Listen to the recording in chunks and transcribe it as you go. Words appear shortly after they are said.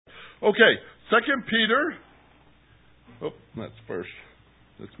Okay, 2 Peter. Oh, that's first.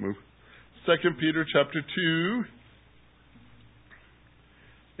 Let's move. 2 Peter chapter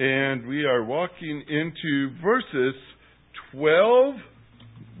 2. And we are walking into verses 12,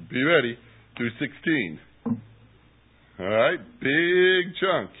 be ready, through 16. All right, big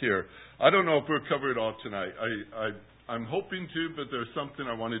chunk here. I don't know if we'll cover it all tonight. I'm hoping to, but there's something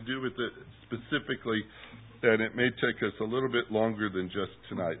I want to do with it specifically, and it may take us a little bit longer than just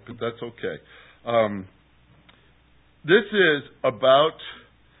tonight, but that's okay. This is about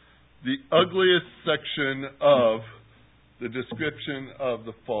the ugliest section of the description of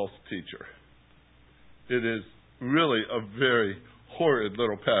the false teacher. It is really a very horrid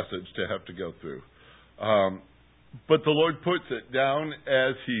little passage to have to go through. But the Lord puts it down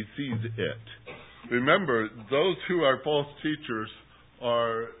as He sees it. Remember, those who are false teachers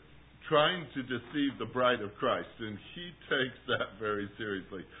are trying to deceive the bride of Christ, and He takes that very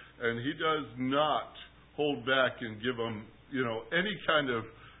seriously. And He does not hold back and give them, any kind of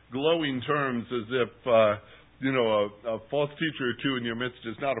glowing terms as if, a false teacher or two in your midst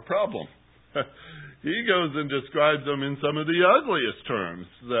is not a problem. He goes and describes them in some of the ugliest terms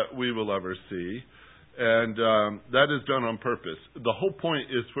that we will ever see. And that is done on purpose. The whole point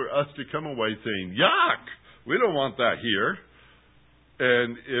is for us to come away saying, yuck, we don't want that here.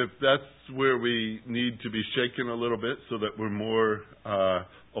 And if that's where we need to be shaken a little bit so that we're more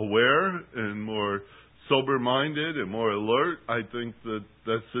aware and more sober-minded and more alert, I think that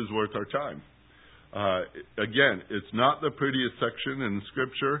this is worth our time. Again, it's not the prettiest section in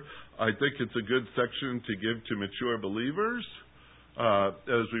Scripture. I think it's a good section to give to mature believers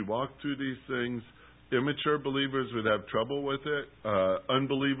as we walk through these things. Immature believers would have trouble with it.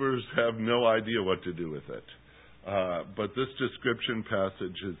 Unbelievers have no idea what to do with it. But this description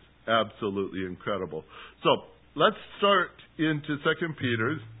passage is absolutely incredible. So let's start into 2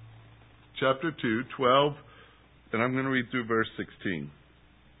 Peter chapter 2, 12, and I'm going to read through verse 16.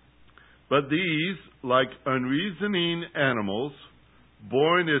 But these, like unreasoning animals,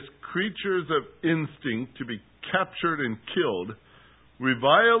 born as creatures of instinct to be captured and killed,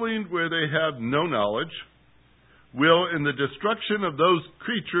 reviling where they have no knowledge, will in the destruction of those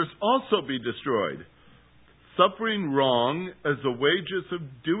creatures also be destroyed. Suffering wrong as the wages of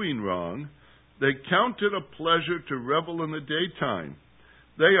doing wrong, they count it a pleasure to revel in the daytime.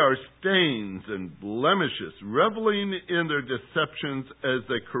 They are stains and blemishes, reveling in their deceptions as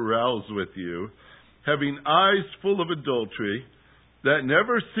they carouse with you, having eyes full of adultery, that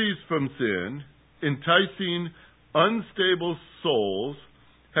never cease from sin, enticing unstable souls,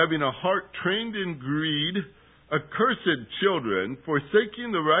 having a heart trained in greed, accursed children,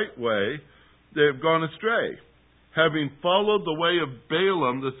 forsaking the right way, they have gone astray, having followed the way of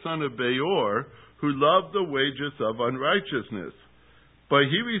Balaam the son of Beor, who loved the wages of unrighteousness. But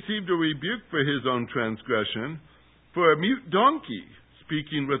he received a rebuke for his own transgression, for a mute donkey,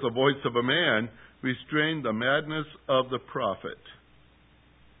 speaking with the voice of a man, restrained the madness of the prophet.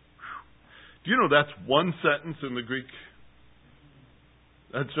 Do you know that's one sentence in the Greek?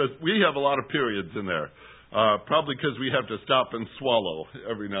 That's just, we have a lot of periods in there. Probably because we have to stop and swallow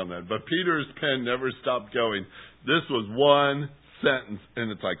every now and then. But Peter's pen never stopped going. This was one sentence,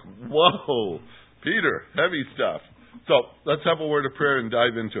 and it's like, whoa, Peter, heavy stuff. So let's have a word of prayer and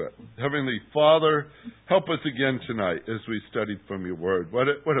dive into it. Heavenly Father, help us again tonight as we studied from your word. What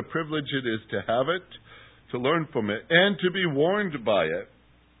a privilege it is to have it, to learn from it, and to be warned by it.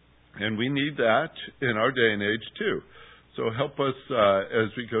 And we need that in our day and age too. So help us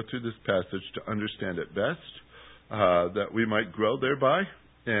as we go through this passage to understand it best, that we might grow thereby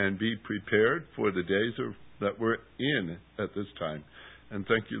and be prepared for the days that we're in at this time. And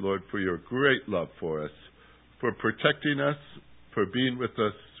thank you, Lord, for your great love for us, for protecting us, for being with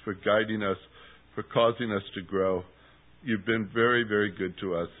us, for guiding us, for causing us to grow. You've been very, very good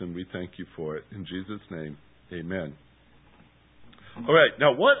to us, and we thank you for it. In Jesus' name, amen. All right,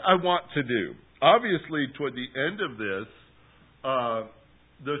 now what I want to do, obviously toward the end of this,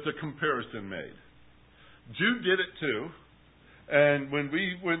 there's a comparison made. Jude did it too, and when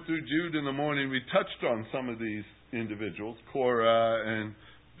we went through Jude in the morning, we touched on some of these individuals, Korah and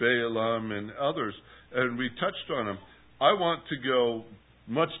Balaam and others, and we touched on them. I want to go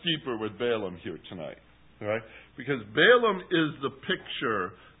much deeper with Balaam here tonight, all right? Because Balaam is the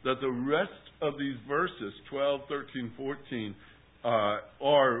picture that the rest of these verses, 12, 13, 14,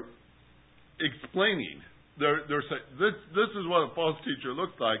 are explaining. They're saying, this is what a false teacher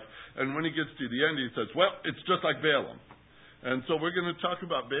looks like, and when he gets to the end, he says, well, it's just like Balaam. And so we're going to talk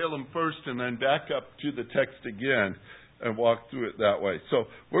about Balaam first and then back up to the text again and walk through it that way. So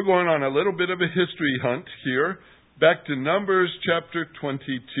we're going on a little bit of a history hunt here. back to Numbers chapter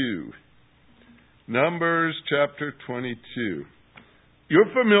 22. Numbers chapter 22. You're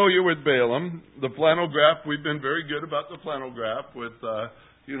familiar with Balaam, the flannel graph. We've been very good about the flannel graph with, a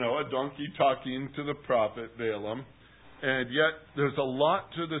donkey talking to the prophet Balaam. And yet, there's a lot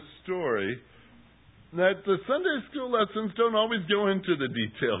to the story that the Sunday school lessons don't always go into the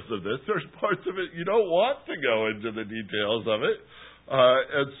details of this. There's parts of it you don't want to go into the details of it.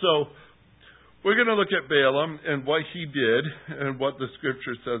 And so, we're going to look at Balaam and what he did and what the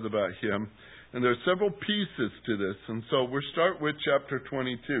Scripture says about him. And there are several pieces to this. And so we'll start with chapter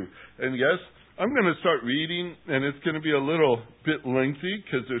 22. And yes, I'm going to start reading, and it's going to be a little bit lengthy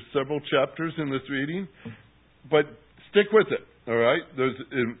because there's several chapters in this reading. But stick with it, all right? There's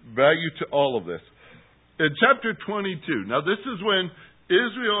value to all of this. In chapter 22, now this is when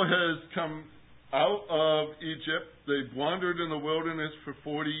Israel has come out of Egypt. They've wandered in the wilderness for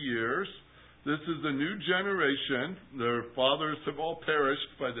 40 years. This is a new generation. Their fathers have all perished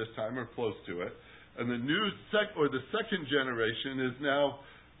by this time or close to it. And the the second generation is now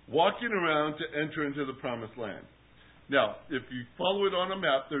walking around to enter into the promised land. Now, if you follow it on a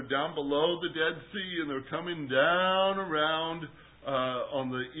map, they're down below the Dead Sea and they're coming down around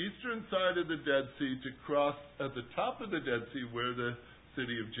on the eastern side of the Dead Sea to cross at the top of the Dead Sea where the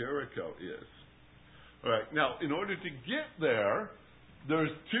city of Jericho is. All right. Now, in order to get there,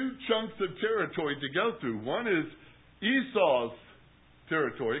 there's two chunks of territory to go through. One is Esau's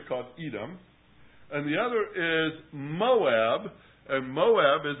territory called Edom, and the other is Moab, and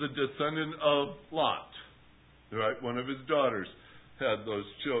Moab is a descendant of Lot. Right? One of his daughters had those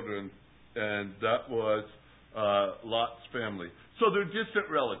children, and that was Lot's family. So they're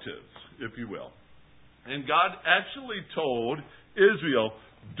distant relatives, if you will. And God actually told Israel,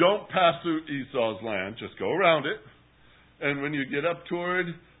 don't pass through Esau's land, just go around it. And when you get up toward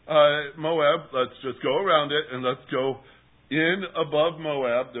Moab, let's just go around it and let's go in above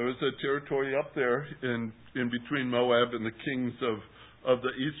Moab. There is a territory up there in between Moab and the kings of the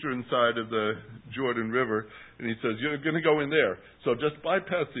eastern side of the Jordan River. And he says, you're going to go in there. So just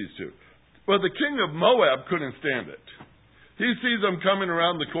bypass these two. Well, the king of Moab couldn't stand it. He sees them coming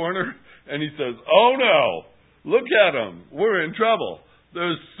around the corner and he says, oh no, look at them. We're in trouble.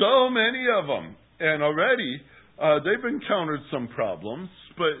 There's so many of them. And already they've encountered some problems.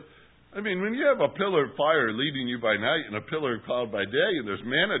 But, I mean, when you have a pillar of fire leading you by night and a pillar of cloud by day and there's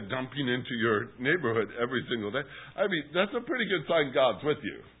manna dumping into your neighborhood every single day, I mean, that's a pretty good sign God's with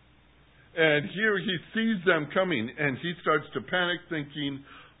you. And here he sees them coming and he starts to panic thinking,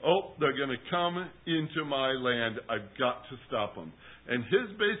 oh, they're going to come into my land. I've got to stop them. And his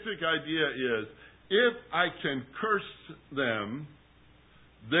basic idea is, if I can curse them,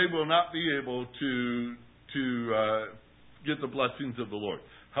 they will not be able to get the blessings of the Lord.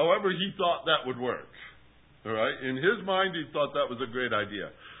 However, he thought that would work. All right? In his mind, he thought that was a great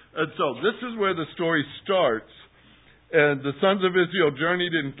idea. And so this is where the story starts. And the sons of Israel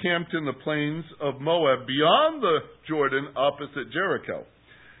journeyed and camped in the plains of Moab beyond the Jordan opposite Jericho.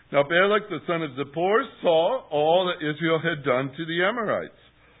 Now Balak, the son of Zippor, saw all that Israel had done to the Amorites.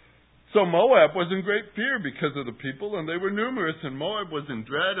 So Moab was in great fear because of the people, and they were numerous, and Moab was in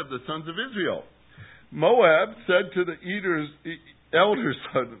dread of the sons of Israel. Moab said to the elders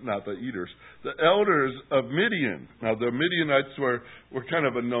of Midian. Now, the Midianites were kind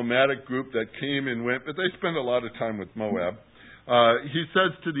of a nomadic group that came and went, but they spent a lot of time with Moab. He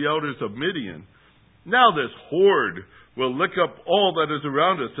says to the elders of Midian, now this horde will lick up all that is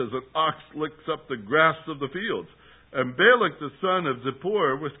around us as an ox licks up the grass of the fields. And Balak, the son of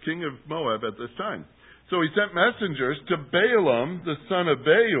Zippor, was king of Moab at this time. So he sent messengers to Balaam, the son of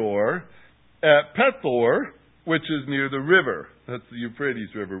Beor, at Pethor, which is near the river. That's the Euphrates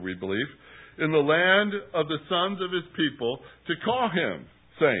River, we believe. In the land of the sons of his people, to call him,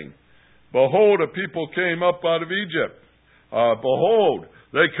 saying, behold, a people came up out of Egypt. Behold,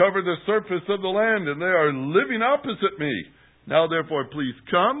 they cover the surface of the land, and they are living opposite me. Now therefore, please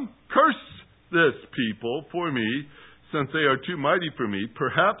come, curse this people for me, since they are too mighty for me.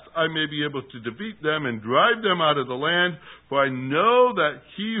 Perhaps I may be able to defeat them and drive them out of the land, for I know that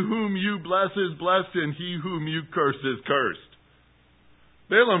he whom you bless is blessed, and he whom you curse is cursed.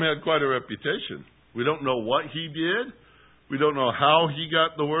 Balaam had quite a reputation. We don't know what he did. We don't know how he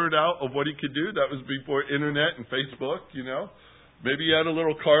got the word out of what he could do. That was before internet and Facebook, Maybe he had a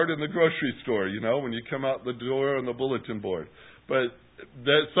little card in the grocery store, when you come out the door on the bulletin board. But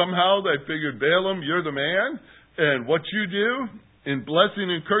that somehow they figured, Balaam, you're the man, and what you do in blessing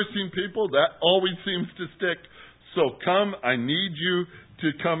and cursing people, that always seems to stick. So come, I need you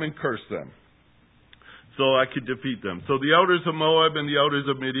to come and curse them. so I could defeat them. So the elders of Moab and the elders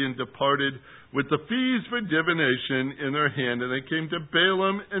of Midian departed with the fees for divination in their hand, and they came to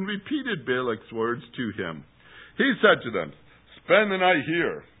Balaam and repeated Balak's words to him. He said to them, "Spend the night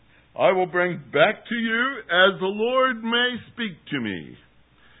here. I will bring back to you as the Lord may speak to me."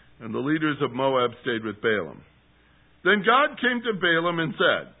 And the leaders of Moab stayed with Balaam. Then God came to Balaam and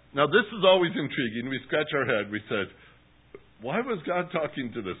said, now this is always intriguing. We scratch our head. We said, why was God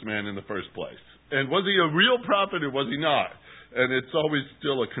talking to this man in the first place? And was he a real prophet or was he not? And it's always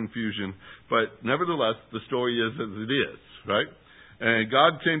still a confusion. But nevertheless, the story is as it is, right? And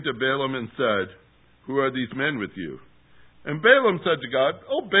God came to Balaam and said, "Who are these men with you?" And Balaam said to God,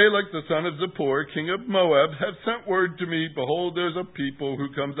 "O Balak, the son of Zippor, king of Moab, have sent word to me, behold, there's a people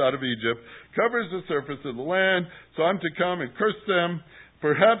who comes out of Egypt, covers the surface of the land, so I'm to come and curse them.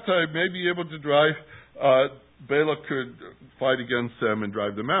 Perhaps I may be able to drive, Balak could fight against them and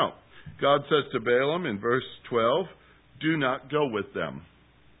drive them out." God says to Balaam in verse 12, "Do not go with them.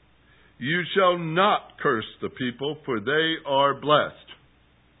 You shall not curse the people, for they are blessed."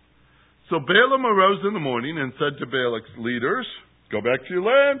 So Balaam arose in the morning and said to Balak's leaders, "Go back to your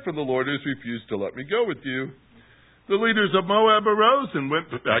land, for the Lord has refused to let me go with you." The leaders of Moab arose and went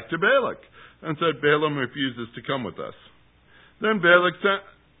back to Balak and said, "Balaam refuses to come with us." Then Balak sent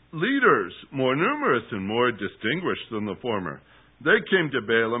leaders more numerous and more distinguished than the former. They came to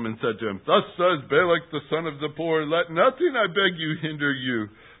Balaam and said to him, "Thus says Balak the son of Zippor, let nothing, I beg you, hinder you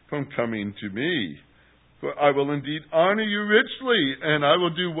from coming to me. For I will indeed honor you richly, and I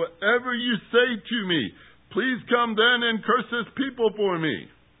will do whatever you say to me. Please come then and curse this people for me."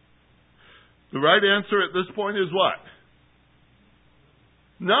 The right answer at this point is what?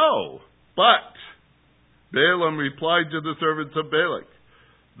 No. But Balaam replied to the servants of Balak,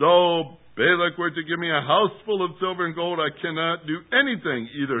 "Though Balak were to give me a house full of silver and gold, I cannot do anything,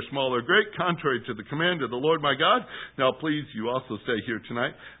 either small or great, contrary to the command of the Lord my God. Now please, you also stay here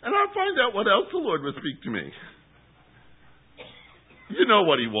tonight, and I'll find out what else the Lord will speak to me." You know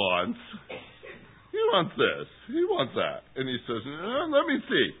what he wants. He wants this. He wants that. And he says, "Let me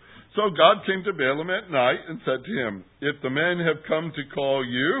see." So God came to Balaam at night and said to him, "If the men have come to call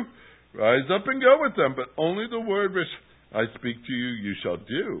you, rise up and go with them, but only the word which I speak to you, you shall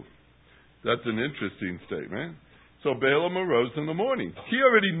do." That's an interesting statement. So Balaam arose in the morning. He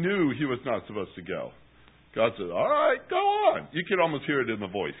already knew he was not supposed to go. God said, "All right, go on." You can almost hear it in the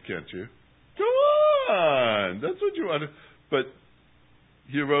voice, can't you? Go on. That's what you wanted. But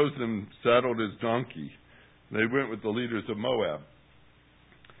he arose and saddled his donkey. They went with the leaders of Moab.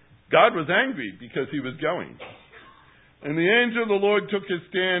 God was angry because he was going. And the angel of the Lord took his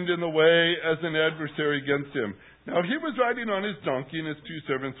stand in the way as an adversary against him. Now he was riding on his donkey, and his two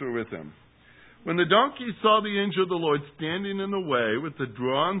servants were with him. When the donkey saw the angel of the Lord standing in the way with the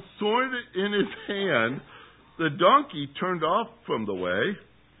drawn sword in his hand, the donkey turned off from the way,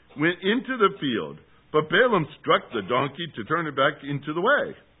 went into the field. But Balaam struck the donkey to turn it back into the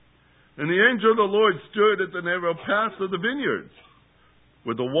way. And the angel of the Lord stood at the narrow path of the vineyards,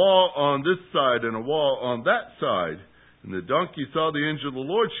 with a wall on this side and a wall on that side. And the donkey saw the angel of the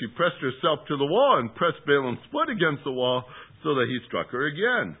Lord. She pressed herself to the wall and pressed Balaam's foot against the wall so that he struck her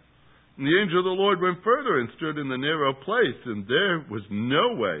again. And the angel of the Lord went further and stood in the narrow place, and there was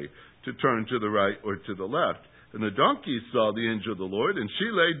no way to turn to the right or to the left. And the donkey saw the angel of the Lord, and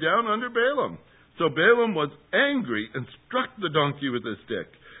she lay down under Balaam. So Balaam was angry and struck the donkey with his stick.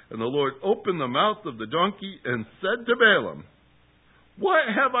 And the Lord opened the mouth of the donkey and said to Balaam, "What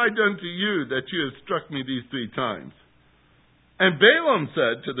have I done to you that you have struck me these 3 times? And Balaam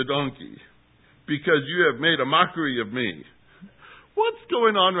said to the donkey, "Because you have made a mockery of me." What's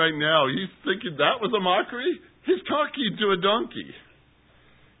going on right now? He's thinking that was a mockery? He's talking to a donkey.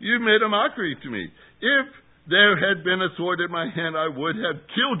 "You've made a mockery to me. If there had been a sword in my hand, I would have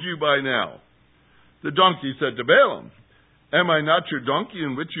killed you by now." The donkey said to Balaam, "Am I not your donkey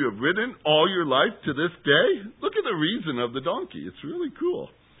in which you have ridden all your life to this day?" Look at the reason of the donkey. It's really cool.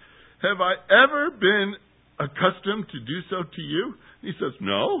 "Have I ever been accustomed to do so to you?" He says,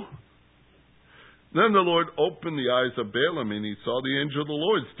 "No." Then the Lord opened the eyes of Balaam, and he saw the angel of the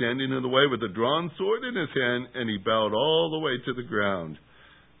Lord standing in the way with a drawn sword in his hand, and he bowed all the way to the ground.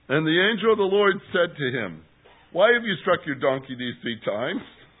 And the angel of the Lord said to him, "Why have you struck your donkey these 3 times?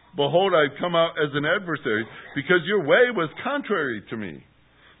 Behold, I have come out as an adversary, because your way was contrary to me.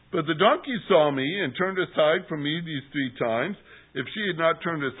 But the donkey saw me and turned aside from me these 3 times. If she had not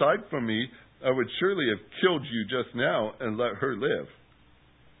turned aside from me, I would surely have killed you just now and let her live."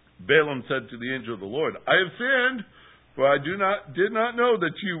 Balaam said to the angel of the Lord, "I have sinned, for I did not know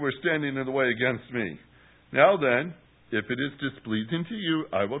that you were standing in the way against me. Now then, if it is displeasing to you,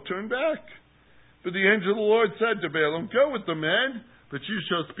 I will turn back." But the angel of the Lord said to Balaam, go with the men, but you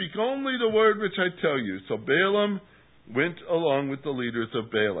shall speak only the word which I tell you. So Balaam went along with the leaders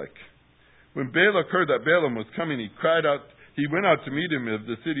of Balak. When Balak heard that Balaam was coming, he cried out. He went out to meet him at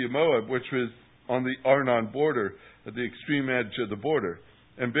the city of Moab, which was on the Arnon border, at the extreme edge of the border.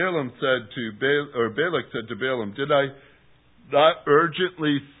 And Balak said to Balaam, did I not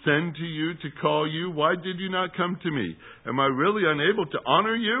urgently send to you to call you? Why did you not come to me? Am I really unable to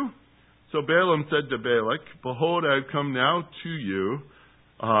honor you? So Balaam said to Balak, behold, I have come now to you.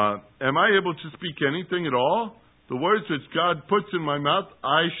 Am I able to speak anything at all? The words which God puts in my mouth,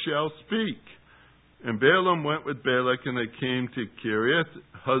 I shall speak. And Balaam went with Balak, and they came to Kiriath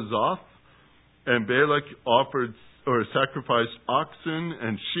Huzoth. And Balak sacrificed oxen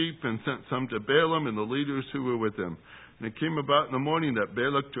and sheep and sent some to Balaam and the leaders who were with him. And it came about in the morning that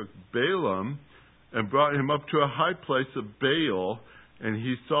Balak took Balaam and brought him up to a high place of Baal, and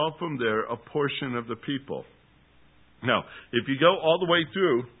he saw from there a portion of the people. Now, if you go all the way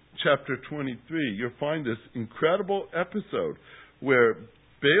through chapter 23, you'll find this incredible episode where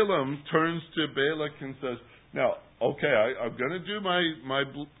Balaam turns to Balak and says, now, okay, I'm going to do my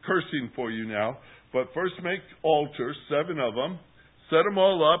cursing for you now, but first make altars, 7 of them, set them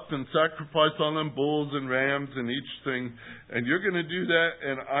all up and sacrifice on them bulls and rams and each thing, and you're going to do that,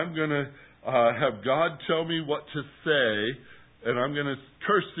 and I'm going to have God tell me what to say, and I'm going to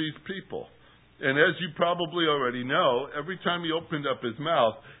curse these people. And as you probably already know, every time he opened up his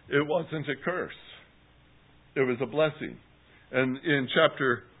mouth, it wasn't a curse. It was a blessing. And in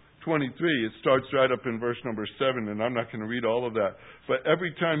chapter 23, it starts right up in verse number 7, and I'm not going to read all of that. But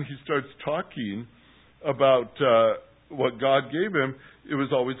every time he starts talking about what God gave him, it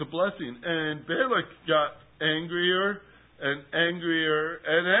was always a blessing. And Balak got angrier and angrier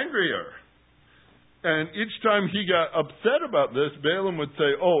and angrier. And each time he got upset about this, Balaam would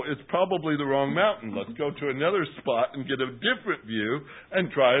say, oh, it's probably the wrong mountain. Let's go to another spot and get a different view and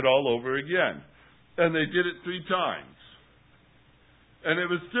try it all over again. And they did it 3 times. And it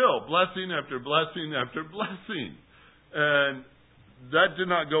was still blessing after blessing after blessing. And that did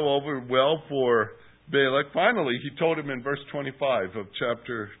not go over well for Balak. Finally, he told him in verse 25 of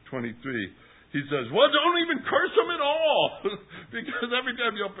chapter 23, he says, well, don't even curse them at all. Because every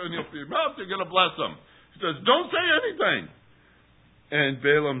time you open your mouth, you're going to bless them. He says, don't say anything. And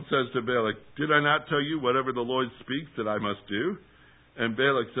Balaam says to Balak, did I not tell you whatever the Lord speaks that I must do? And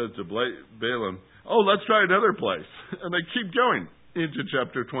Balak says to Balaam, oh, let's try another place. And they keep going into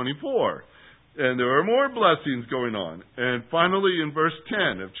chapter 24. And there are more blessings going on. And finally, in verse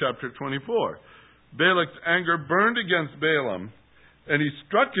 10 of chapter 24, Balak's anger burned against Balaam, and he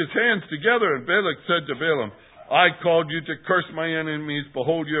struck his hands together, and Balak said to Balaam, I called you to curse my enemies.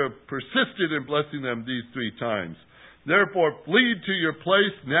 Behold, you have persisted in blessing them these 3 times. Therefore, flee to your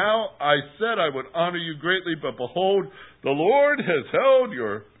place. Now I said I would honor you greatly, but behold, the Lord has held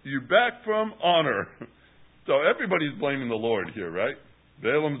you back from honor. So everybody's blaming the Lord here, right?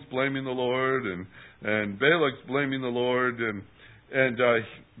 Balaam's blaming the Lord, and Balak's blaming the Lord, and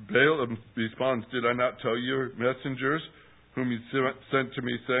Balaam responds, did I not tell your messengers whom you sent to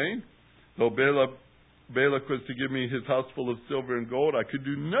me, saying, though Balak was to give me his house full of silver and gold, I could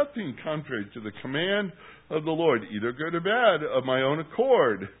do nothing contrary to the command of the Lord, either good or bad, of my own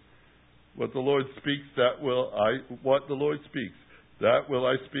accord. What the Lord speaks, that will I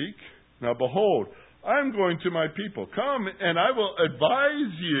speak. Now behold, I'm going to my people. Come, and I will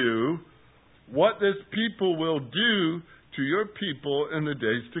advise you what this people will do to your people in the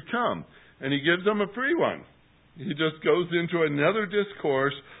days to come. And he gives them a free one. He just goes into another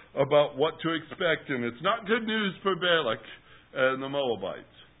discourse about what to expect, and it's not good news for Balak and the Moabites.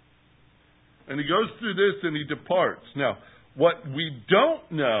 And he goes through this and he departs. Now, what we don't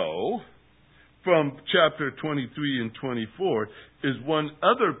know from chapter 23 and 24 is one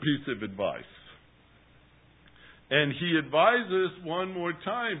other piece of advice. And he advises one more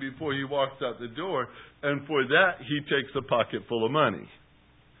time before he walks out the door, and for that he takes a pocket full of money.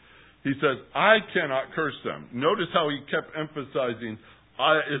 He says, I cannot curse them. Notice how he kept emphasizing,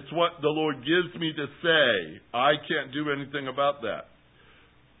 it's what the Lord gives me to say. I can't do anything about that.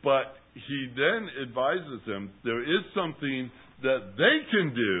 But he then advises them, there is something that they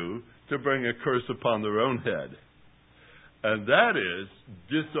can do to bring a curse upon their own head. And that is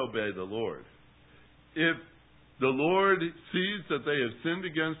disobey the Lord. If the Lord sees that they have sinned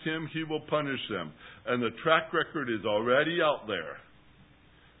against him, he will punish them. And the track record is already out there.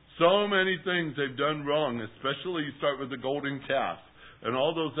 So many things they've done wrong, especially you start with the golden calf and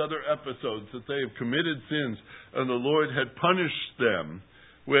all those other episodes that they have committed sins, and the Lord had punished them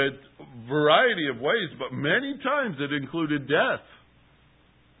with a variety of ways, but many times it included death.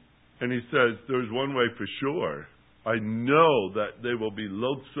 And he says, there's one way for sure. I know that they will be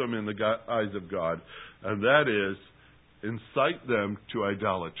loathsome in the eyes of God, and that is incite them to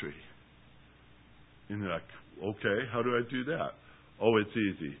idolatry. And you're like, okay, how do I do that? Oh, it's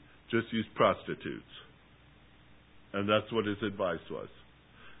easy. Just use prostitutes. And that's what his advice was.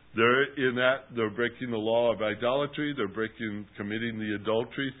 They're breaking the law of idolatry. They're committing the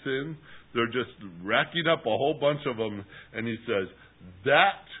adultery sin. They're just racking up a whole bunch of them. And he says,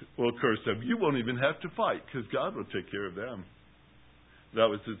 that will curse them. You won't even have to fight because God will take care of them. That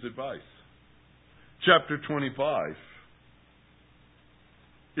was his advice. Chapter 25.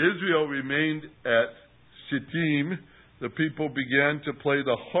 Israel remained at Shittim. The people began to play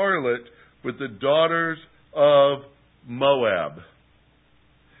the harlot with the daughters of Moab.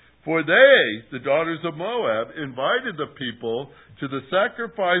 For they, the daughters of Moab, invited the people to the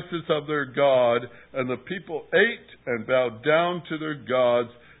sacrifices of their God, and the people ate and bowed down to their gods.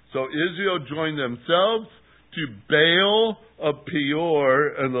 So Israel joined themselves to Baal of Peor,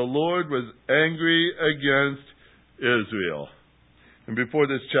 and the Lord was angry against Israel. And before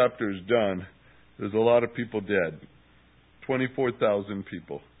this chapter is done, there's a lot of people dead. 24,000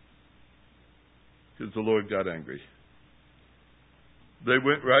 people. Because the Lord got angry. They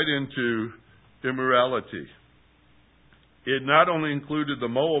went right into immorality. It not only included the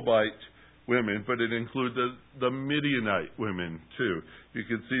Moabite women, but it included the Midianite women too. You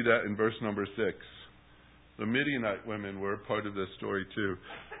can see that in verse number 6. The Midianite women were a part of this story too.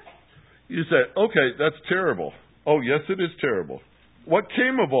 You say, okay, that's terrible. Oh, yes, it is terrible. What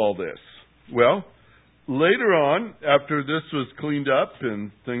came of all this? Well, later on, after this was cleaned up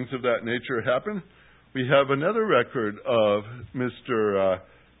and things of that nature happened, we have another record of Mr.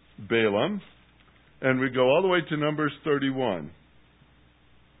 Balaam, and we go all the way to Numbers 31.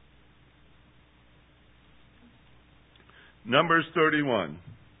 Numbers 31.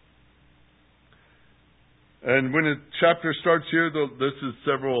 And when the chapter starts here, this is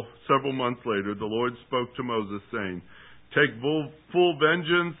several months later, the Lord spoke to Moses, saying, take full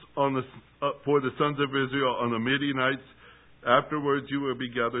vengeance for the sons of Israel on the Midianites. Afterwards you will be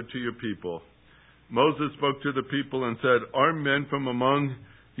gathered to your people. Moses spoke to the people and said, arm men from among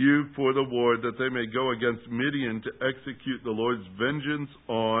you for the war, that they may go against Midian to execute the Lord's vengeance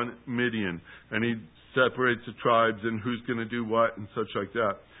on Midian. And he separates the tribes and who's going to do what and such like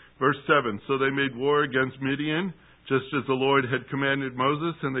that. Verse 7, so they made war against Midian, just as the Lord had commanded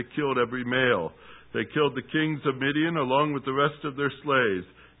Moses, and they killed every male. They killed the kings of Midian along with the rest of their slaves,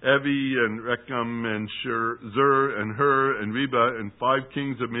 Evi and Rechem and Zur and Hur and Reba and 5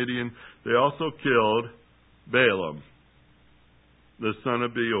 kings of Midian. They also killed Balaam, the son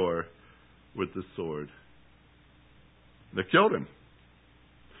of Beor, with the sword. They killed him.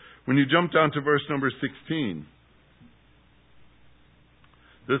 When you jump down to verse number 16,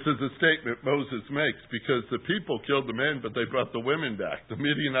 this is a statement Moses makes, because the people killed the men, but they brought the women back, the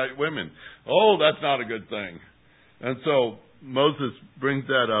Midianite women. Oh, that's not a good thing. And so Moses brings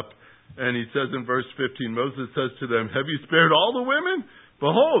that up, and he says in verse 15, Moses says to them, have you spared all the women?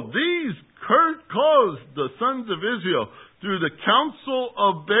 Behold, these caused the sons of Israel through the counsel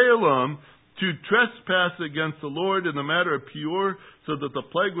of Balaam to trespass against the Lord in the matter of Peor, so that the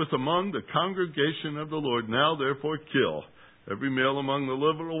plague was among the congregation of the Lord. Now therefore kill every male among the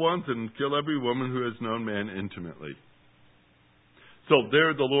little ones, and kill every woman who has known man intimately. So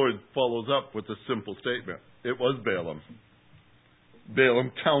there the Lord follows up with a simple statement. It was Balaam.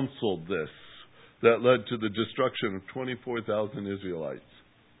 Balaam counseled this. That led to the destruction of 24,000 Israelites.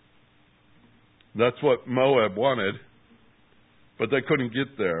 That's what Moab wanted, but they couldn't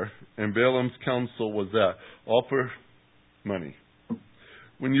get there. And Balaam's counsel was that. Offer money.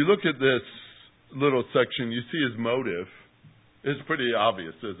 When you look at this little section, you see his motive. It's pretty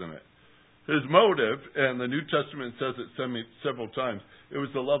obvious, isn't it? His motive, and the New Testament says it several times, it was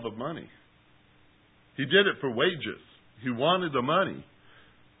the love of money. He did it for wages. He wanted the money.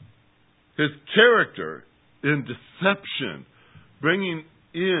 His character in deception, bringing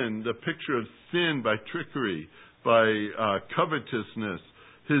in the picture of sin by trickery, by covetousness.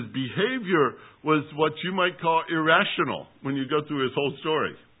 His behavior was what you might call irrational when you go through his whole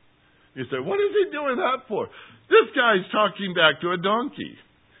story. You say, what is he doing that for? This guy's talking back to a donkey.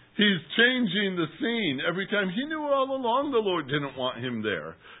 He's changing the scene every time. He knew all along the Lord didn't want him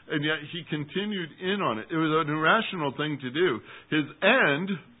there. And yet he continued in on it. It was an irrational thing to do. His end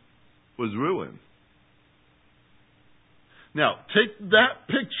was ruin. Now, take that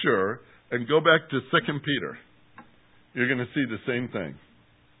picture and go back to 2 Peter. You're going to see the same thing.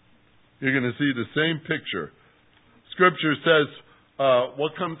 You're going to see the same picture. Scripture says,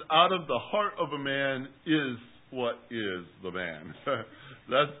 what comes out of the heart of a man is what is the man.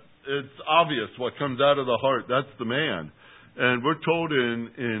 it's obvious what comes out of the heart. That's the man. And we're told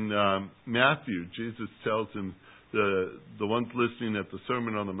in Matthew, Jesus tells him, the ones listening at the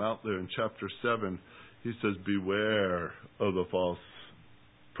Sermon on the Mount there in chapter 7, he says, beware of the false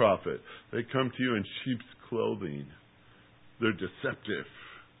prophet. They come to you in sheep's clothing. They're deceptive.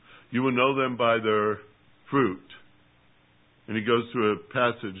 You will know them by their fruit. And he goes through a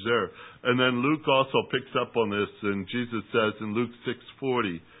passage there. And then Luke also picks up on this, and Jesus says in Luke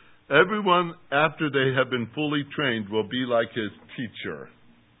 6:40, everyone after they have been fully trained will be like his teacher.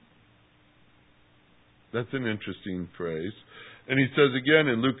 That's an interesting phrase. And he says again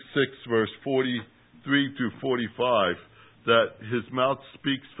in Luke 6, verse 43 through 45, that his mouth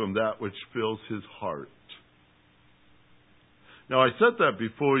speaks from that which fills his heart. Now I set that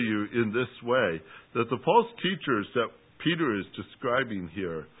before you in this way, that the false teachers that Peter is describing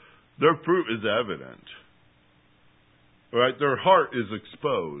here, their fruit is evident. Right? Their heart is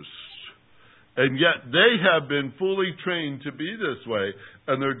exposed. And yet they have been fully trained to be this way,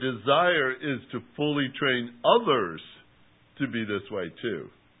 and their desire is to fully train others to be this way too.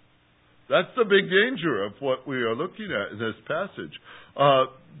 That's the big danger of what we are looking at in this passage.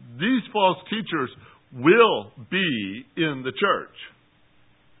 These false teachers will be in the church.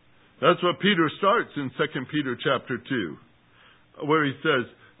 That's what Peter starts in 2 Peter chapter 2, where he says,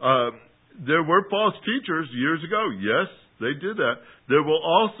 there were false teachers years ago. Yes, they did that. There will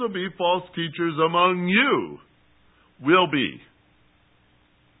also be false teachers among you. Will be.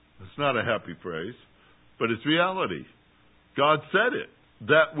 It's not a happy phrase, but it's reality. God said it.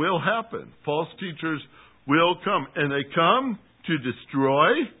 That will happen. False teachers will come. And they come to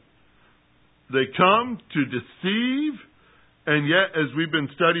destroy. They come to deceive. And yet, as we've been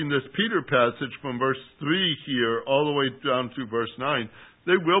studying this Peter passage from verse 3 here all the way down to verse 9,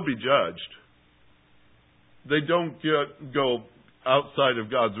 they will be judged. They don't go outside of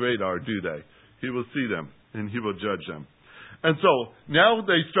God's radar, do they? He will see them, and He will judge them. And so, now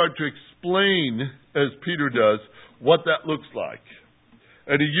they start to explain, as Peter does, what that looks like.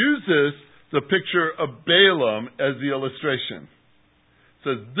 And he uses the picture of Balaam as the illustration.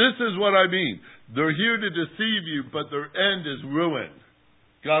 Says, this is what I mean. They're here to deceive you, but their end is ruin.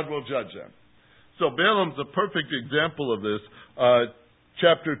 God will judge them. So Balaam's a perfect example of this.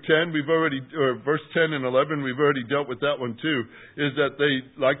 Chapter 10, verse 10 and 11, we've already dealt with that one too, is that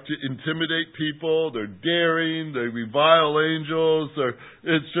they like to intimidate people, they're daring, they revile angels,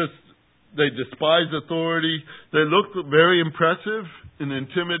 they despise authority, they look very impressive and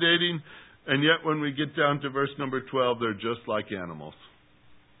intimidating, and yet when we get down to verse number 12, they're just like animals.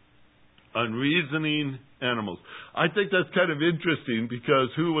 Unreasoning animals. I think that's kind of interesting because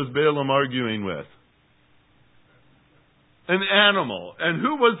who was Balaam arguing with? An animal. And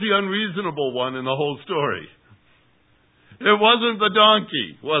who was the unreasonable one in the whole story? It wasn't the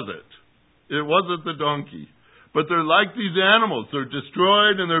donkey, was it? It wasn't the donkey. But they're like these animals. They're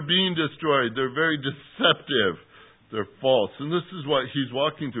destroyed and they're being destroyed. They're very deceptive. They're false. And this is what he's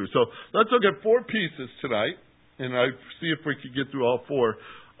walking through. So let's look at 4 pieces tonight. And I see if we can get through all 4.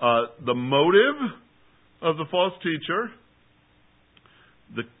 The motive of the false teacher,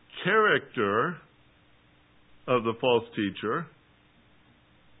 the character of the false teacher,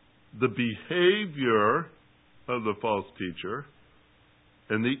 the behavior of the false teacher,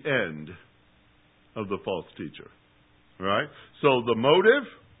 and the end of the false teacher. All right? So the motive,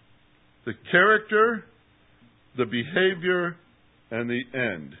 the character, the behavior, and the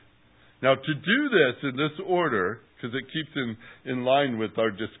end. Now to do this in this order, because it keeps in line with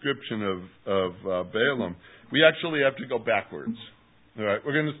our description of Balaam, we actually have to go backwards. All right,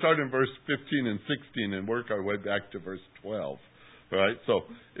 we're going to start in verse 15 and 16 and work our way back to verse 12. All right, so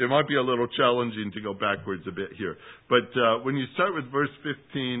it might be a little challenging to go backwards a bit here. But when you start with verse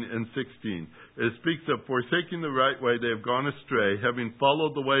 15 and 16, it speaks of forsaking the right way, they have gone astray, having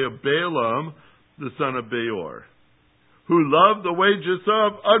followed the way of Balaam, the son of Beor, who loved the wages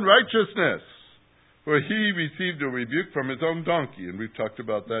of unrighteousness, for he received a rebuke from his own donkey. And we've talked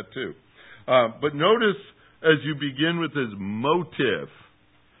about that too. But notice, as you begin with his motive,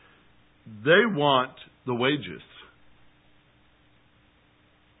 they want the wages.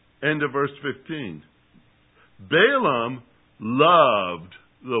 End of verse 15. Balaam loved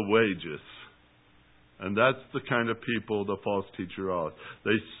the wages. And that's the kind of people the false teacher are.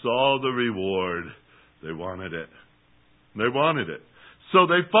 They saw the reward. They wanted it. They wanted it. So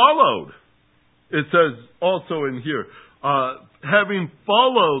they followed. It says also in here, having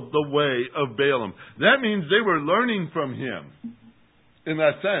followed the way of Balaam. That means they were learning from him. In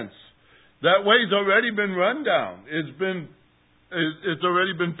that sense. That way's already been run down. It's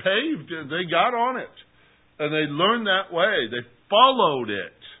already been paved. They got on it. And they learned that way. They followed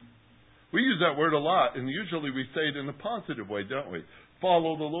it. We use that word a lot, and usually we say it in a positive way, don't we?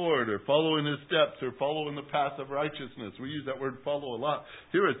 Follow the Lord, or follow in His steps, or follow in the path of righteousness. We use that word follow a lot.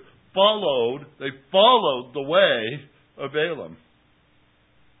 Here it's followed. They followed the way of Balaam.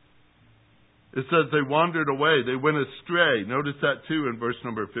 It says they wandered away. They went astray. Notice that too in verse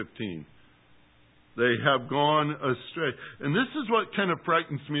number 15. They have gone astray. And this is what kind of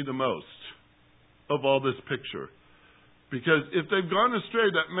frightens me the most of all this picture. Because if they've gone astray,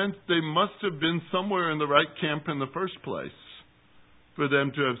 that meant they must have been somewhere in the right camp in the first place for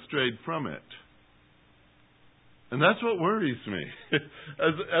them to have strayed from it. And that's what worries me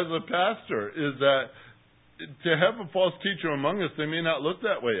as a pastor, is that to have a false teacher among us, they may not look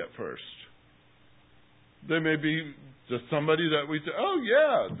that way at first. They may be just somebody that we say, oh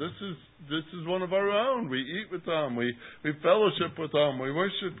yeah, this is one of our own. We eat with them. We fellowship with them. We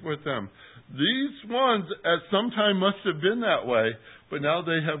worship with them. These ones at some time must have been that way, but now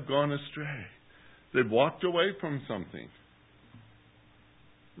they have gone astray. They've walked away from something.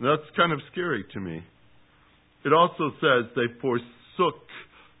 That's kind of scary to me. It also says they forsook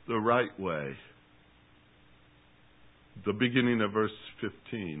the right way. The beginning of verse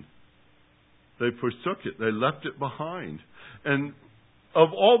 15. They forsook it. They left it behind. And of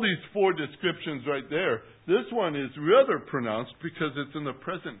all these four descriptions right there, this one is rather pronounced because it's in the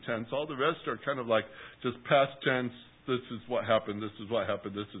present tense. All the rest are kind of like just past tense. This is what happened. This is what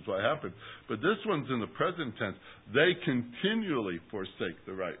happened. This is what happened. But this one's in the present tense. They continually forsake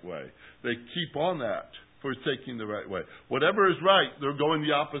the right way. They keep on that, forsaking the right way. Whatever is right, they're going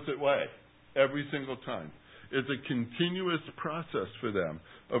the opposite way every single time. It's a continuous process for them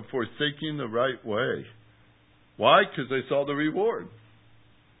of forsaking the right way. Why? Because they saw the reward.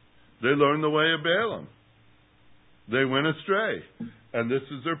 They learned the way of Balaam. They went astray. And this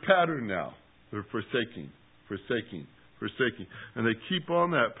is their pattern now. They're forsaking. And they keep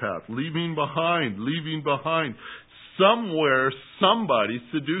on that path, leaving behind. Somewhere, somebody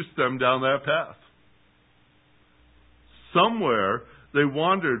seduced them down that path. Somewhere, they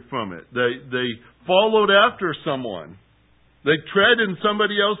wandered from it. They followed after someone. They tread in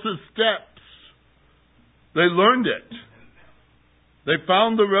somebody else's steps. They learned it. They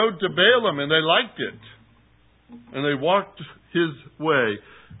found the road to Balaam and they liked it. And they walked his way.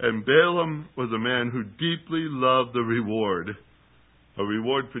 And Balaam was a man who deeply loved the reward. A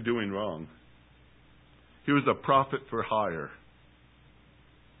reward for doing wrong. He was a prophet for hire.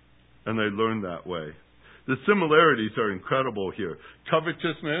 And they learned that way. The similarities are incredible here.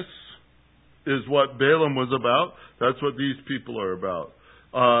 Covetousness is what Balaam was about. That's what these people are about.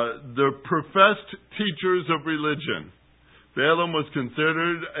 They're professed teachers of religion. Balaam was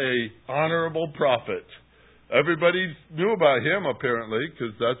considered an honorable prophet. Everybody knew about him, apparently,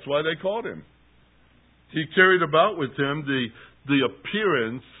 because that's why they called him. He carried about with him the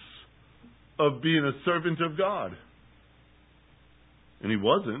appearance of being a servant of God. And he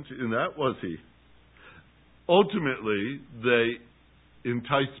wasn't, and that was he. Ultimately, they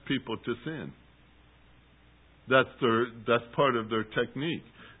entice people to sin. That's part of their technique,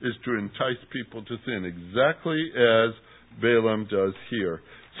 is to entice people to sin, exactly as Balaam does here.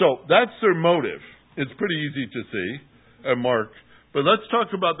 So that's their motive. It's pretty easy to see and mark. But let's talk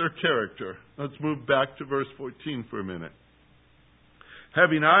about their character. Let's move back to verse 14 for a minute.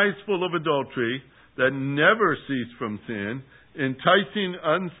 Having eyes full of adultery that never cease from sin, enticing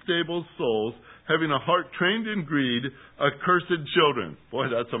unstable souls, having a heart trained in greed, accursed children. Boy,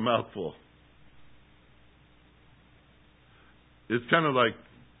 that's a mouthful. It's kind of like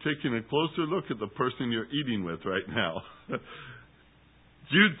taking a closer look at the person you're eating with right now.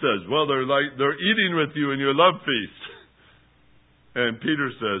 Jude says, well, they're eating with you in your love feast. And Peter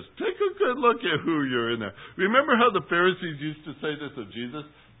says, take a good look at who you're in there. Remember how the Pharisees used to say this of Jesus?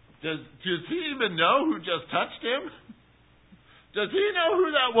 Does he even know who just touched him? Does he know who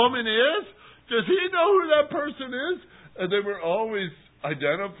that woman is? Does he know who that person is? And they were always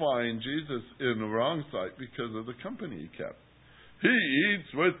identifying Jesus in the wrong side because of the company he kept. He eats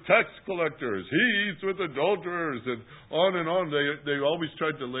with tax collectors. He eats with adulterers, and on and on. They always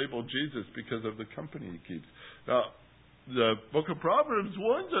tried to label Jesus because of the company he keeps. Now, the book of Proverbs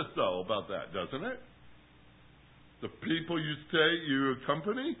warns us, though, about that, doesn't it? The people you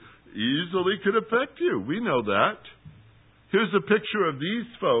accompany easily could affect you. We know that. Here's a picture of these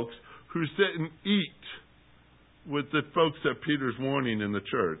folks who sit and eat with the folks that Peter's warning in the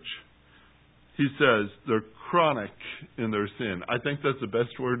church. He says they're chronic in their sin. I think that's the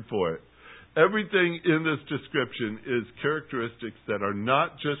best word for it. Everything in this description is characteristics that are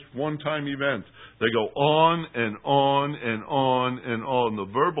not just one-time events. They go on and on and on and on.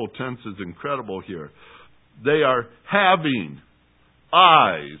 The verbal tense is incredible here. They are having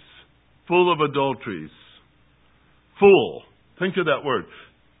eyes full of adulteries. Full. Think of that word.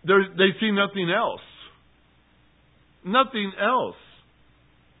 They see nothing else. Nothing else.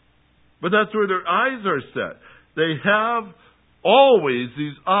 But that's where their eyes are set. They have always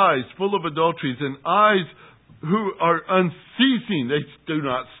these eyes full of adulteries and eyes who are unceasing. They do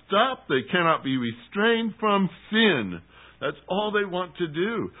not stop. They cannot be restrained from sin. That's all they want to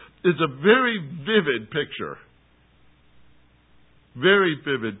do. It's a very vivid picture. Very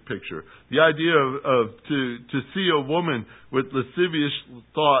vivid picture. The idea to see a woman with lascivious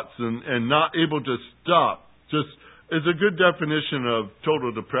thoughts and not able to stop just is a good definition of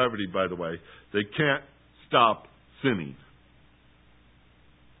total depravity, by the way. They can't stop sinning.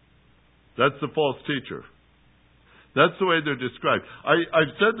 That's the false teacher. That's the way they're described.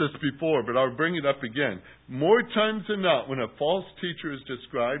 I've said this before, but I'll bring it up again. More times than not, when a false teacher is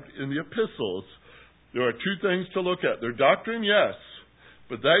described in the epistles, there are two things to look at. Their doctrine, yes,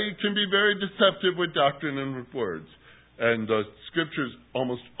 but they can be very deceptive with doctrine and with words. And the scriptures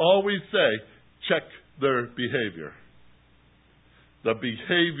almost always say, check their behavior. The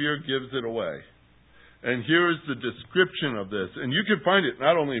behavior gives it away. And here is the description of this. And you can find it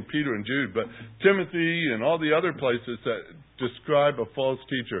not only in Peter and Jude, but Timothy and all the other places that describe a false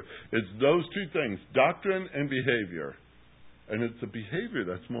teacher. It's those two things, doctrine and behavior. And it's the behavior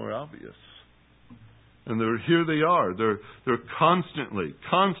that's more obvious. And here they are. They're constantly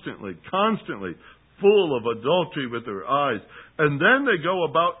full of adultery with their eyes. And then they go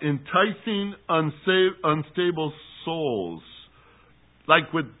about enticing unstable souls.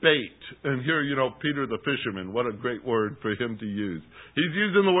 Like with bait. And here, Peter the fisherman, what a great word for him to use. He's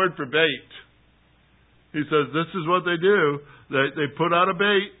using the word for bait. He says, this is what they do. They put out a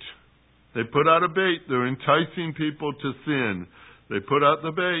bait. They put out a bait. They're enticing people to sin. They put out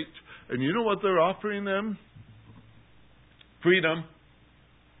the bait. And you know what they're offering them? Freedom.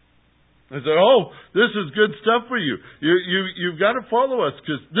 They say, this is good stuff for you. You've got to follow us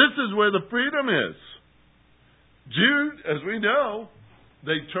because this is where the freedom is. Jude, as we know,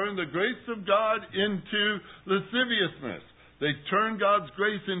 they turn the grace of God into lasciviousness. They turn God's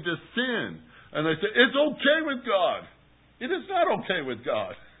grace into sin. And they say, it's okay with God. It is not okay with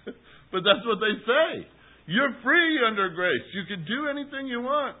God. But that's what they say. You're free under grace. You can do anything you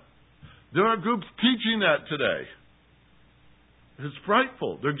want. There are groups teaching that today. It's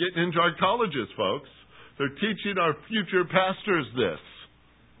frightful. They're getting into our colleges, folks. They're teaching our future pastors this.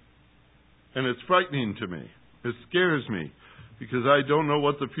 And it's frightening to me. It scares me. Because I don't know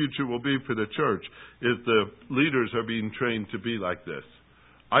what the future will be for the church if the leaders are being trained to be like this.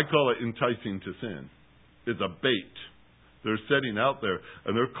 I call it enticing to sin. It's a bait. They're setting out there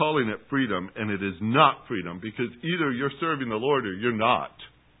and they're calling it freedom, and it is not freedom because either you're serving the Lord or you're not.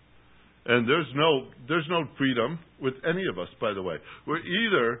 And there's no freedom with any of us, by the way. We're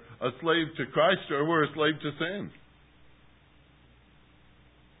either a slave to Christ or we're a slave to sin.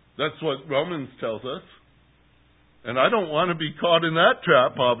 That's what Romans tells us. And I don't want to be caught in that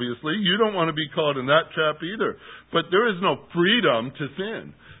trap, obviously. You don't want to be caught in that trap either. But there is no freedom to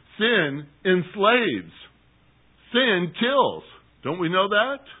sin. Sin enslaves. Sin kills. Don't we know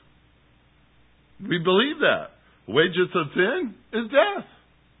that? We believe that. The wages of sin is death.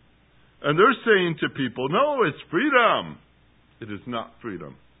 And they're saying to people, no, it's freedom. It is not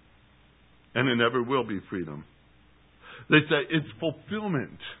freedom. And it never will be freedom. They say it's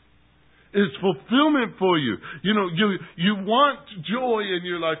fulfillment. It's fulfillment for you. You want joy in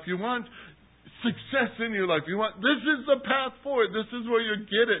your life. You want success in your life. This is the path for it. This is where you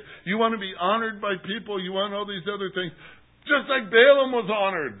get it. You want to be honored by people. You want all these other things. Just like Balaam was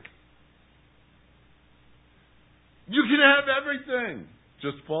honored. You can have everything.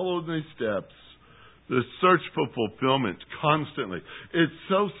 Just follow these steps. The search for fulfillment constantly. It's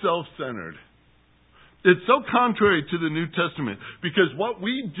so self-centered. It's so contrary to the New Testament because what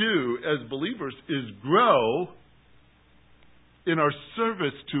we do as believers is grow in our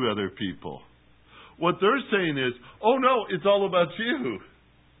service to other people. What they're saying is, oh no, it's all about you.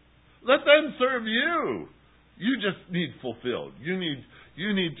 Let them serve you. You just need fulfilled. You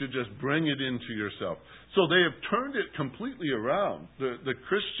need to just bring it into yourself. So they have turned it completely around. The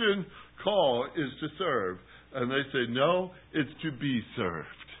Christian call is to serve. And they say, no, it's to be served.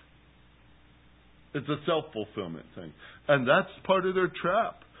 It's a self-fulfillment thing. And that's part of their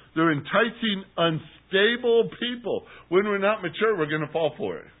trap. They're enticing unstable people. When we're not mature, we're going to fall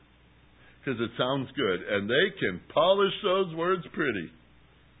for it. Because it sounds good. And they can polish those words pretty.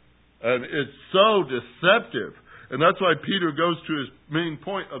 And it's so deceptive. And that's why Peter goes to his main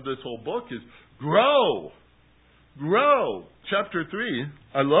point of this whole book is grow. Grow. Chapter 3.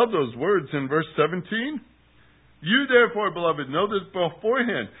 I love those words in verse 17. You therefore, beloved, know this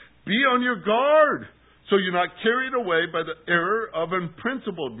beforehand. Be on your guard, so you're not carried away by the error of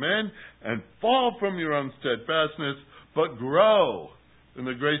unprincipled men and fall from your own steadfastness, but grow in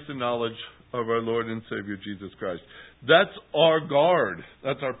the grace and knowledge of our Lord and Savior Jesus Christ. That's our guard.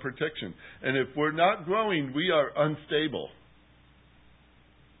 That's our protection. And if we're not growing, we are unstable.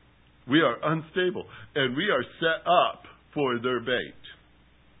 We are unstable. And we are set up for their bait.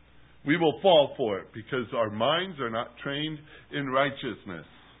 We will fall for it because our minds are not trained in righteousness.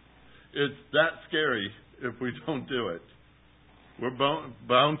 It's that scary if we don't do it. We're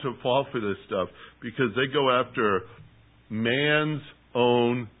bound to fall for this stuff because they go after man's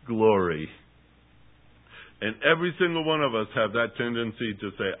own glory. And every single one of us have that tendency to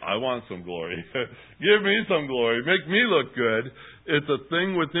say, I want some glory. Give me some glory. Make me look good. It's a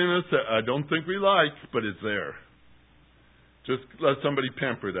thing within us that I don't think we like, but it's there. Just let somebody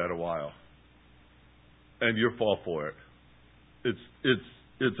pamper that a while. And you'll fall for it.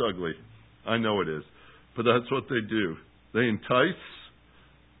 It's ugly. I know it is. But that's what they do. They entice.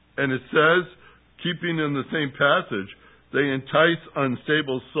 And it says, keeping in the same passage, they entice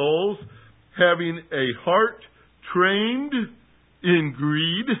unstable souls, having a heart trained in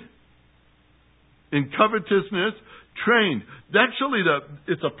greed, in covetousness, trained. Actually,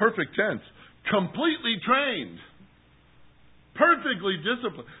 it's a perfect tense. Completely trained. Perfectly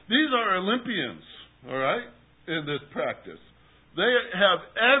disciplined. These are Olympians, all right, in this practice. They have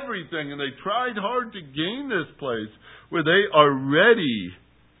everything, and they tried hard to gain this place where they are ready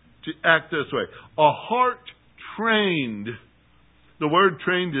to act this way. A heart trained. The word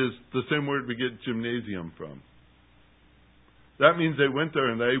trained is the same word we get gymnasium from. That means they went there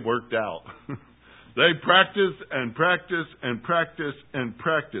and they worked out. They practice and practice and practice and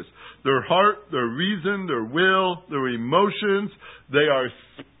practice. Their heart, their reason, their will, their emotions, they are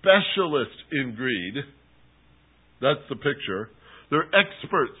specialists in greed. That's the picture. They're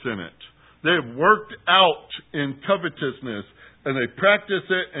experts in it. They've worked out in covetousness, and they practice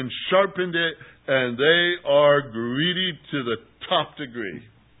it and sharpened it, and they are greedy to the top degree.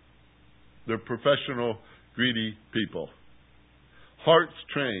 They're professional, greedy people. Hearts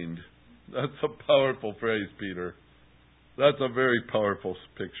trained. That's a powerful phrase, Peter. That's a very powerful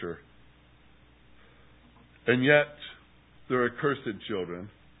picture. And yet, they're accursed children.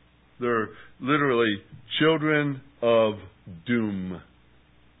 They're literally children of doom,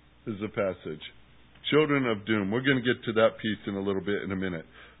 is the passage. Children of doom. We're going to get to that piece in a little bit in a minute.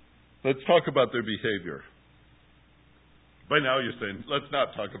 Let's talk about their behavior. By now you're saying, let's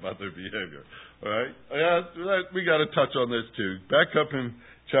not talk about their behavior. All right? Yeah, we got to touch on this too. Back up in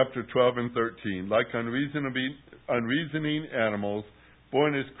chapter 12 and 13. Like unreasoning animals,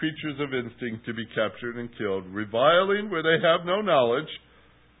 born as creatures of instinct to be captured and killed, reviling where they have no knowledge,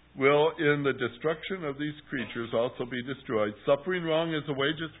 will in the destruction of these creatures also be destroyed. Suffering wrong is the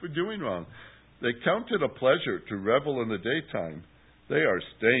wages for doing wrong. They count it a pleasure to revel in the daytime. They are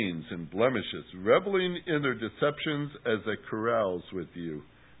stains and blemishes, reveling in their deceptions as they carouse with you.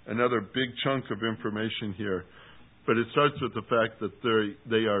 Another big chunk of information here. But it starts with the fact that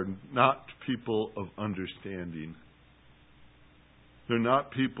they are not people of understanding. They're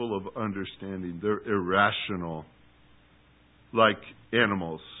not people of understanding. They're irrational, like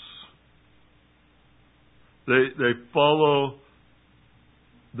animals. They follow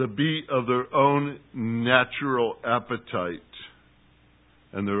the beat of their own natural appetite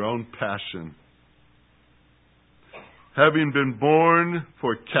and their own passion. Having been born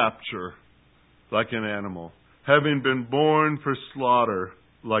for capture, like an animal. Having been born for slaughter,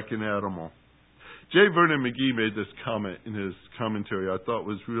 like an animal. J. Vernon McGee made this comment in his commentary I thought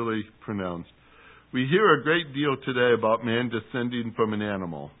was really pronounced. We hear a great deal today about man descending from an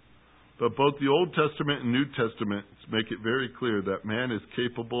animal. But both the Old Testament and New Testament make it very clear that man is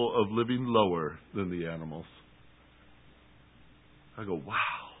capable of living lower than the animals. I go, wow.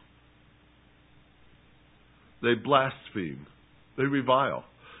 They blaspheme. They revile.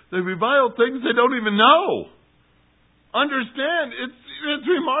 They revile things they don't even know. Understand, it's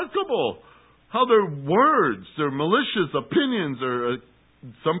remarkable how their words, their malicious opinions, or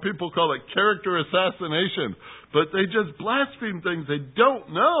some people call it character assassination, but they just blaspheme things they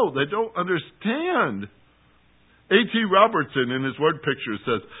don't know, they don't understand. A.T. Robertson in his word picture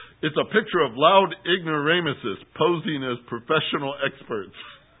says, it's a picture of loud ignoramuses posing as professional experts.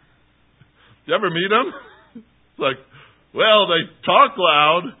 You ever meet them? It's like, well, they talk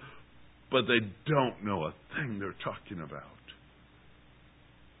loud, but they don't know a thing they're talking about.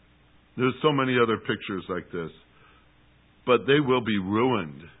 There's so many other pictures like this. But they will be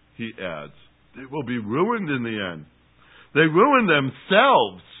ruined, he adds. They will be ruined in the end. They ruin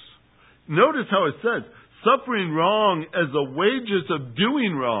themselves. Notice how it says, suffering wrong as the wages of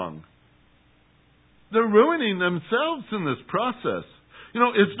doing wrong. They're ruining themselves in this process.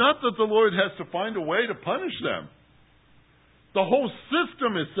 It's not that the Lord has to find a way to punish them. The whole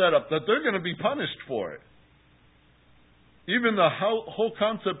system is set up that they're going to be punished for it. Even the whole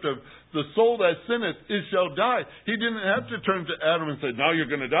concept of the soul that sinneth, it shall die. He didn't have to turn to Adam and say, now you're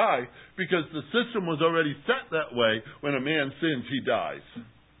going to die, because the system was already set that way. When a man sins, he dies.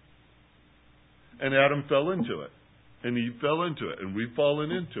 And Adam fell into it. And Eve fell into it. And we've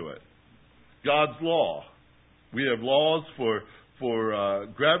fallen into it. God's law. We have laws for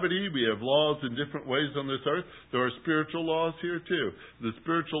gravity. We have laws in different ways on this earth. There are spiritual laws here too. The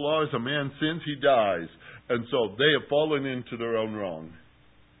spiritual law is a man sins, he dies. And so they have fallen into their own wrong.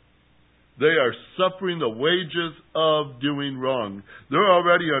 They are suffering the wages of doing wrong. They're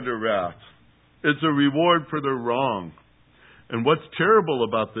already under wrath. It's a reward for their wrong. And what's terrible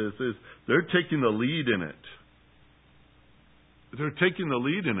about this is they're taking the lead in it. They're taking the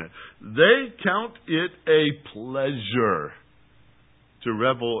lead in it. They count it a pleasure to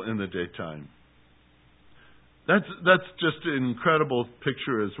revel in the daytime. That's just an incredible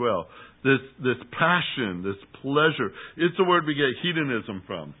picture as well. This passion, this pleasure. It's the word we get hedonism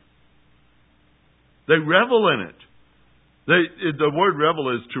from. They revel in it. The word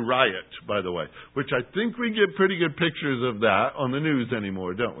revel is to riot, by the way, which I think we get pretty good pictures of that on the news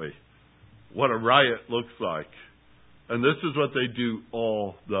anymore, don't we? What a riot looks like. And this is what they do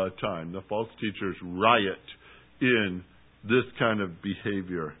all the time. The false teachers riot in this kind of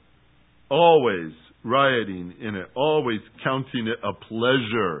behavior. Always rioting in it. Always counting it a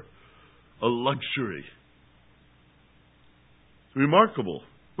pleasure, a luxury. Remarkable,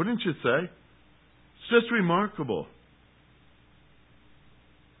 wouldn't you say? It's just remarkable.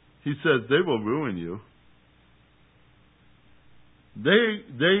 He says they will ruin you.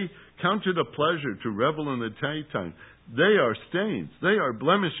 They count it a pleasure to revel in the daytime. They are stains. They are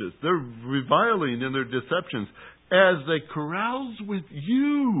blemishes. They're reviling in their deceptions as they carouse with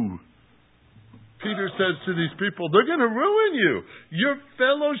you. Peter says to these people, they're going to ruin you. You're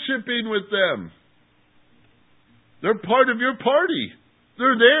fellowshipping with them. They're part of your party.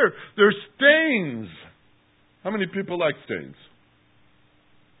 They're there. They're stains. How many people like stains?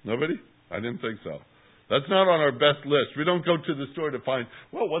 Nobody? I didn't think so. That's not on our best list. We don't go to the store to find,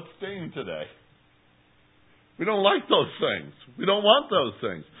 well, what's stain today? We don't like those things. We don't want those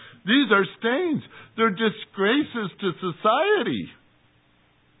things. These are stains. They're disgraces to society.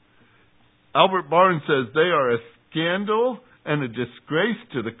 Albert Barnes says they are a scandal and a disgrace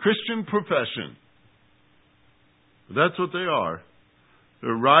to the Christian profession. That's what they are.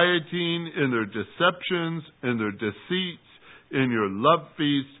 They're rioting in their deceptions, in their deceits, in your love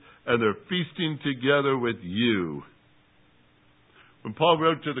feast, and they're feasting together with you. When Paul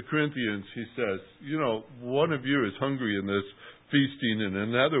wrote to the Corinthians, he says, one of you is hungry in this feasting and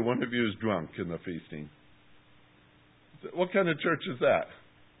another one of you is drunk in the feasting. What kind of church is that?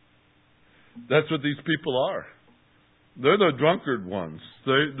 That's what these people are. They're the drunkard ones.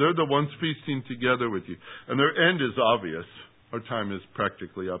 They're the ones feasting together with you. And their end is obvious. Our time is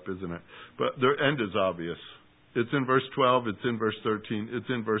practically up, isn't it? But their end is obvious. It's in verse 12, it's in verse 13, it's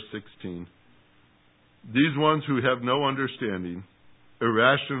in verse 16. These ones who have no understanding,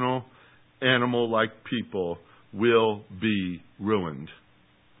 irrational, animal-like people, will be ruined.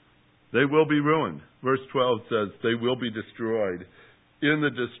 They will be ruined. Verse 12 says, they will be destroyed. In the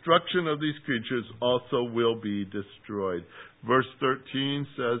destruction of these creatures also will be destroyed. Verse 13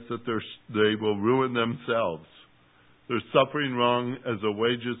 says that they will ruin themselves. They're suffering wrong as the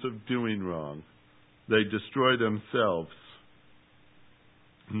wages of doing wrong. They destroy themselves.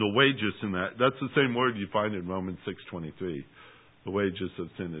 And the wages in that's the same word you find in Romans 6:23. The wages of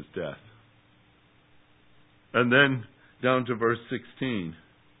sin is death. And then down to verse 16.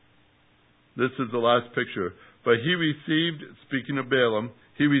 This is the last picture. But he received, speaking of Balaam,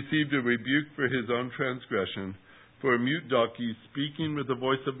 he received a rebuke for his own transgression. For a mute donkey, speaking with the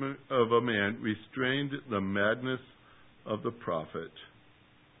voice of a man, restrained the madness of the prophet.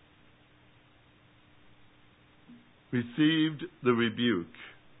 Received the rebuke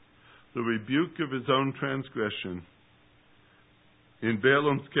of his own transgression. In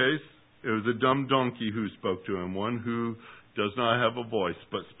Balaam's case, it was a dumb donkey who spoke to him, one who does not have a voice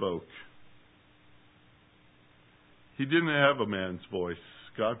but spoke. He didn't have a man's voice.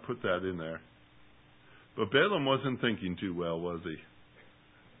 God put that in there. But Balaam wasn't thinking too well, was he?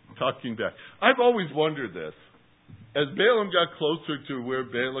 Talking back. I've always wondered this. As Balaam got closer to where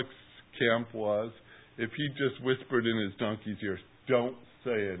Balak's camp was, if he just whispered in his donkey's ear, don't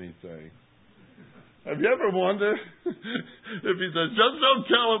say anything. Have you ever wondered if he says, just don't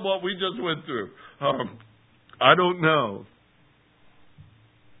tell him what we just went through? I don't know.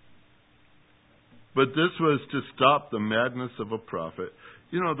 But this was to stop the madness of a prophet.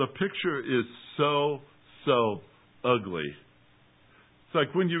 You know, the picture is so ugly. It's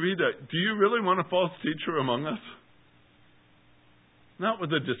like when you read that, do you really want a false teacher among us? Not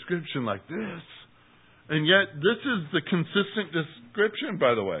with a description like this. And yet, this is the consistent description,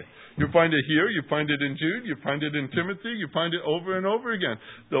 by the way. You find it here, you find it in Jude, you find it in Timothy, you find it over and over again.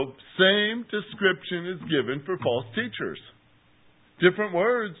 The same description is given for false teachers. Different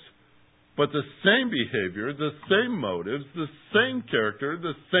words, but the same behavior, the same motives, the same character,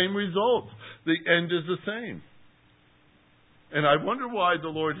 the same results. The end is the same. And I wonder why the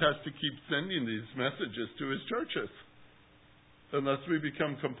Lord has to keep sending these messages to His churches. Unless we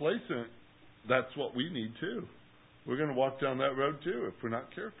become complacent, that's what we need too. We're going to walk down that road too if we're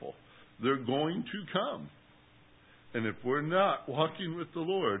not careful. They're going to come. And if we're not walking with the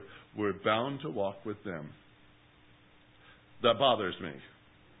Lord, we're bound to walk with them. That bothers me.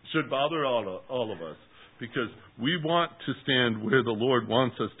 Should bother all of us. Because we want to stand where the Lord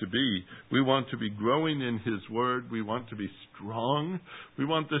wants us to be. We want to be growing in His Word. We want to be strong. We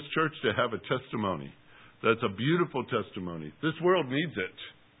want this church to have a testimony. That's a beautiful testimony. This world needs it.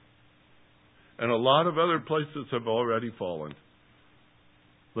 And a lot of other places have already fallen.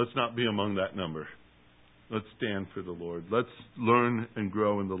 Let's not be among that number. Let's stand for the Lord. Let's learn and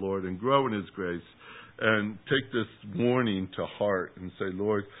grow in the Lord and grow in His grace. And take this warning to heart and say,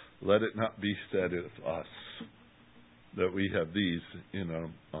 Lord, let it not be said of us that we have these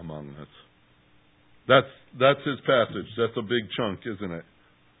among us. That's His passage. That's a big chunk, isn't it?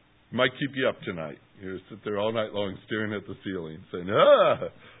 Might keep you up tonight. You sit there all night long staring at the ceiling saying,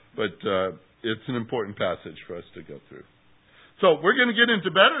 But it's an important passage for us to go through. So we're going to get into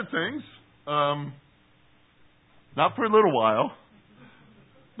better things. Not for a little while,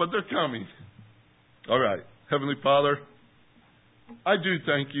 but they're coming. All right. Heavenly Father, I do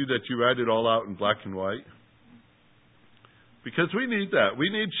thank You that You write it all out in black and white. Because we need that. We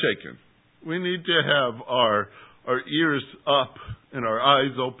need shaken. We need to have our ears up and our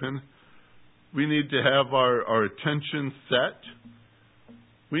eyes open. We need to have our attention set.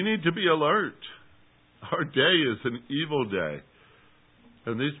 We need to be alert. Our day is an evil day.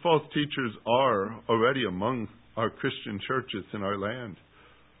 And these false teachers are already among our Christian churches in our land.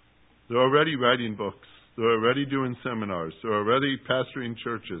 They're already writing books. They're already doing seminars. They're already pastoring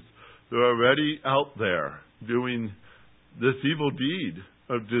churches. They're already out there doing this evil deed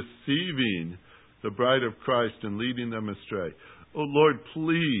of deceiving the bride of Christ and leading them astray. Oh, Lord,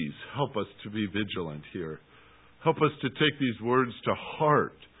 please help us to be vigilant here. Help us to take these words to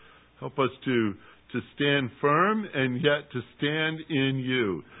heart. Help us to stand firm and yet to stand in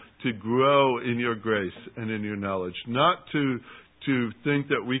You, to grow in Your grace and in Your knowledge. Not to think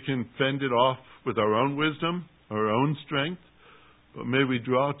that we can fend it off with our own wisdom, our own strength, but may we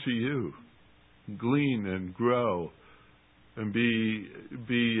draw to You, glean and grow, and be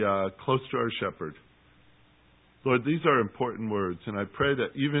close to our shepherd. Lord, these are important words, and I pray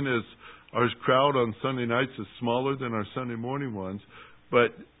that even as our crowd on Sunday nights is smaller than our Sunday morning ones,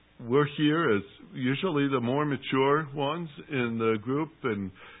 but we're here as usually the more mature ones in the group, and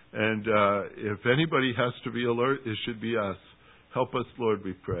if anybody has to be alert, it should be us. Help us, Lord,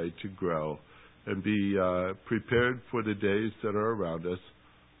 we pray, to grow and be prepared for the days that are around us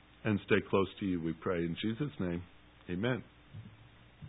and stay close to You, we pray. In Jesus' name, amen.